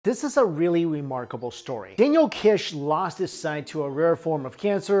This is a really remarkable story. Daniel Kish lost his sight to a rare form of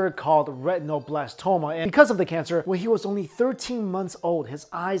cancer called retinoblastoma, and because of the cancer, when he was only 13 months old, his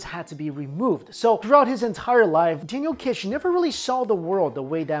eyes had to be removed. So throughout his entire life, Daniel Kish never really saw the world the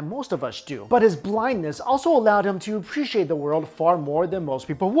way that most of us do. But his blindness also allowed him to appreciate the world far more than most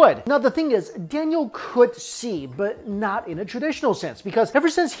people would. Now the thing is, Daniel could see, but not in a traditional sense, because ever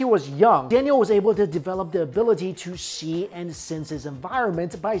since he was young, Daniel was able to develop the ability to see and sense his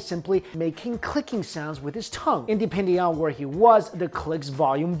environment by simply making clicking sounds with his tongue. And depending on where he was, the click's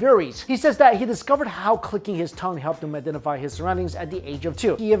volume varies. He says that he discovered how clicking his tongue helped him identify his surroundings at the age of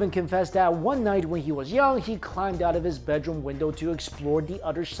 2. He even confessed that one night when he was young, he climbed out of his bedroom window to explore the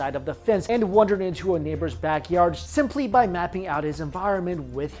other side of the fence and wandered into a neighbor's backyard simply by mapping out his environment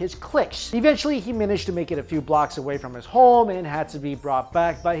with his clicks. Eventually, he managed to make it a few blocks away from his home and had to be brought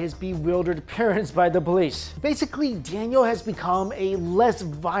back by his bewildered parents by the police. Basically, Daniel has become a less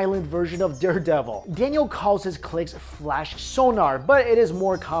violent version of Daredevil. Daniel calls his clicks flash sonar, but it is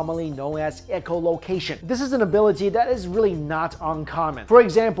more commonly known as echolocation. This is an ability that is really not uncommon. For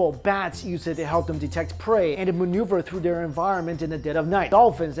example, bats use it to help them detect prey and maneuver through their environment in the dead of night.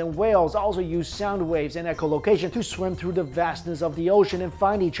 Dolphins and whales also use sound waves and echolocation to swim through the vastness of the ocean and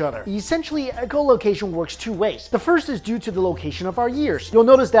find each other. Essentially, echolocation works two ways. The first is due to the location of our ears. You'll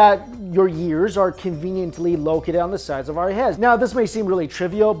notice that your ears are conveniently located on the sides of our heads. Now, this may seem really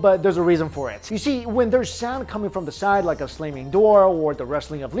trivial, but there's a reason for it. You see, when there's sound coming from the side, like a slamming door or the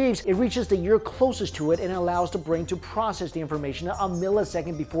rustling of leaves, it reaches the ear closest to it and allows the brain to process the information a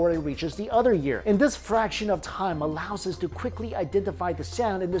millisecond before it reaches the other ear. And this fraction of time allows us to quickly identify the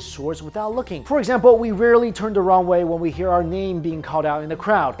sound and the source without looking. For example, we rarely turn the wrong way when we hear our name being called out in the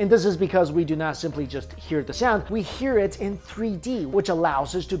crowd. And this is because we do not simply just hear the sound, we hear it in 3D, which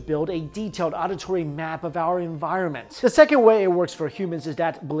allows us to build a detailed auditory map of our environment. The second way it works for humans is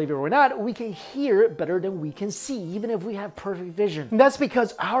that, believe it or not, we can hear better than we can see, even if we have perfect vision. And that's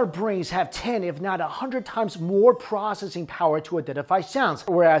because our brains have 10, if not 100 times more processing power to identify sounds,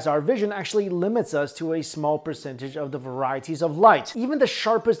 whereas our vision actually limits us to a small percentage of the varieties of light. Even the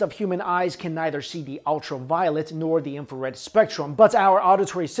sharpest of human eyes can neither see the ultraviolet nor the infrared spectrum, but our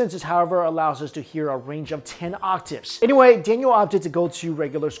auditory senses, however, allows us to hear a range of 10 octaves. Anyway, Daniel opted to go to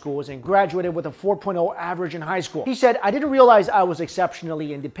regular schools and graduated with a 4.0 average in high school. He said, "I didn't realize I was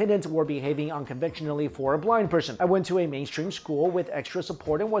exceptionally independent or behaving unconventionally for a blind person. I went to a mainstream school with extra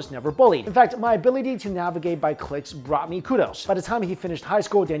support and was never bullied. In fact, my ability to navigate by clicks brought me kudos." By the time he finished high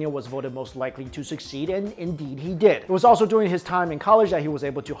school, Daniel was voted most likely to succeed, and indeed he did. It was also during his time in college that he was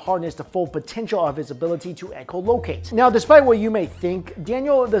able to harness the full potential of his ability to echolocate. Now, despite what you may think,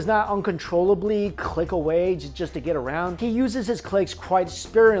 Daniel does not uncontrollably click away just to get around. He uses his clicks quite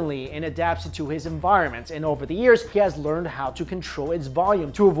sparingly and adapts it to his environment, and over the years, he has learned how to control its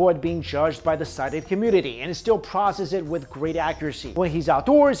volume to avoid being judged by the sighted community and still process it with great accuracy. When he's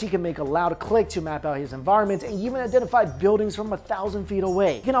outdoors, he can make a loud click to map out his environment and even identify buildings from 1,000 feet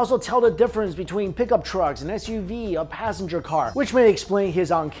away. He can also tell the difference between pickup trucks, an SUV, a passenger car, which may explain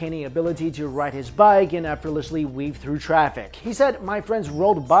his uncanny ability to ride his bike and effortlessly weave through traffic. He said, "My friends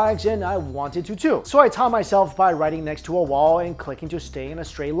rode bikes and I wanted to too. So I taught myself by riding next to a wall and clicking to stay in a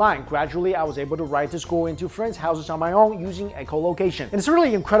straight line. Gradually, I was able to ride to school and to friends' houses on my own using echolocation." And it's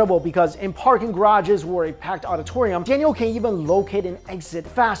really incredible because in parking garages or a packed auditorium, Daniel can even locate an exit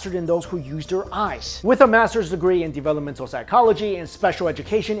faster than those who use their eyes. With a master's degree in developmental psychology and special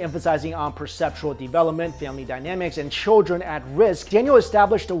education emphasizing on perceptual development, family dynamics, and children at risk, Daniel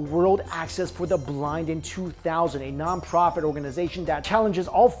established the World Access for the Blind in 2000, a nonprofit organization that challenges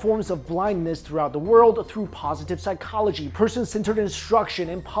all forms of blindness throughout the world through positive psychology, person-centered instruction,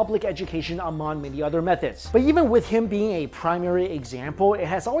 and public education, among many other methods. But even with him being a primary example, it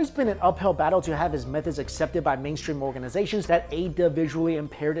has always been an uphill battle to have his methods accepted by mainstream organizations that aid the visually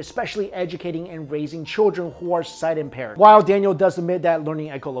impaired, especially educating and raising children who are sight impaired. While Daniel does admit that learning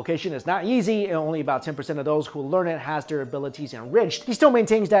echolocation is not easy and only about 10% of those who learn it has their abilities enriched, he still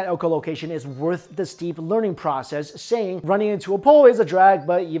maintains that echolocation is worth the steep learning process, saying, "Running into a pole is a drag,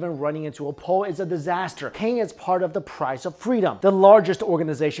 but even running into a pole is a disaster. Pain is part of the price of freedom." The largest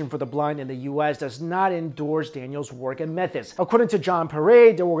organization for the blind in the US does not endorse Daniel's work and methods. According to John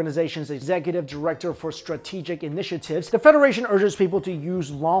Perret, the organization's executive director for strategic initiatives, the Federation urges people to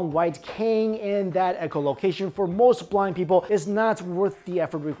use long white cane and that echolocation for most blind people is not worth the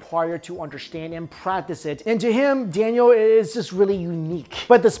effort required to understand and practice it. And to him, Daniel is just really unique.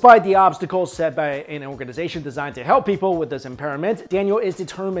 But despite the obstacles set by an organization designed to help people with this impairment, Daniel is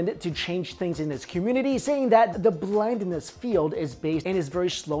determined to change things in his community, saying that the blindness field is based and is very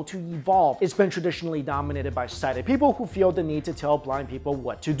slow to evolve. It's been traditionally dominated by sighted people who feel the need to tell tell blind people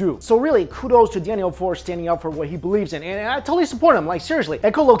what to do. So really, kudos to Daniel for standing up for what he believes in, and I totally support him. Like seriously,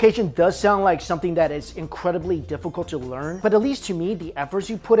 echolocation does sound like something that is incredibly difficult to learn, but at least to me, the efforts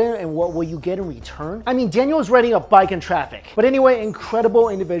you put in and what will you get in return? I mean, Daniel is riding a bike in traffic. But anyway, incredible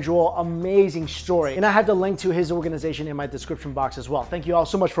individual, amazing story. And I have the link to his organization in my description box as well. Thank you all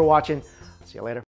so much for watching. See you later.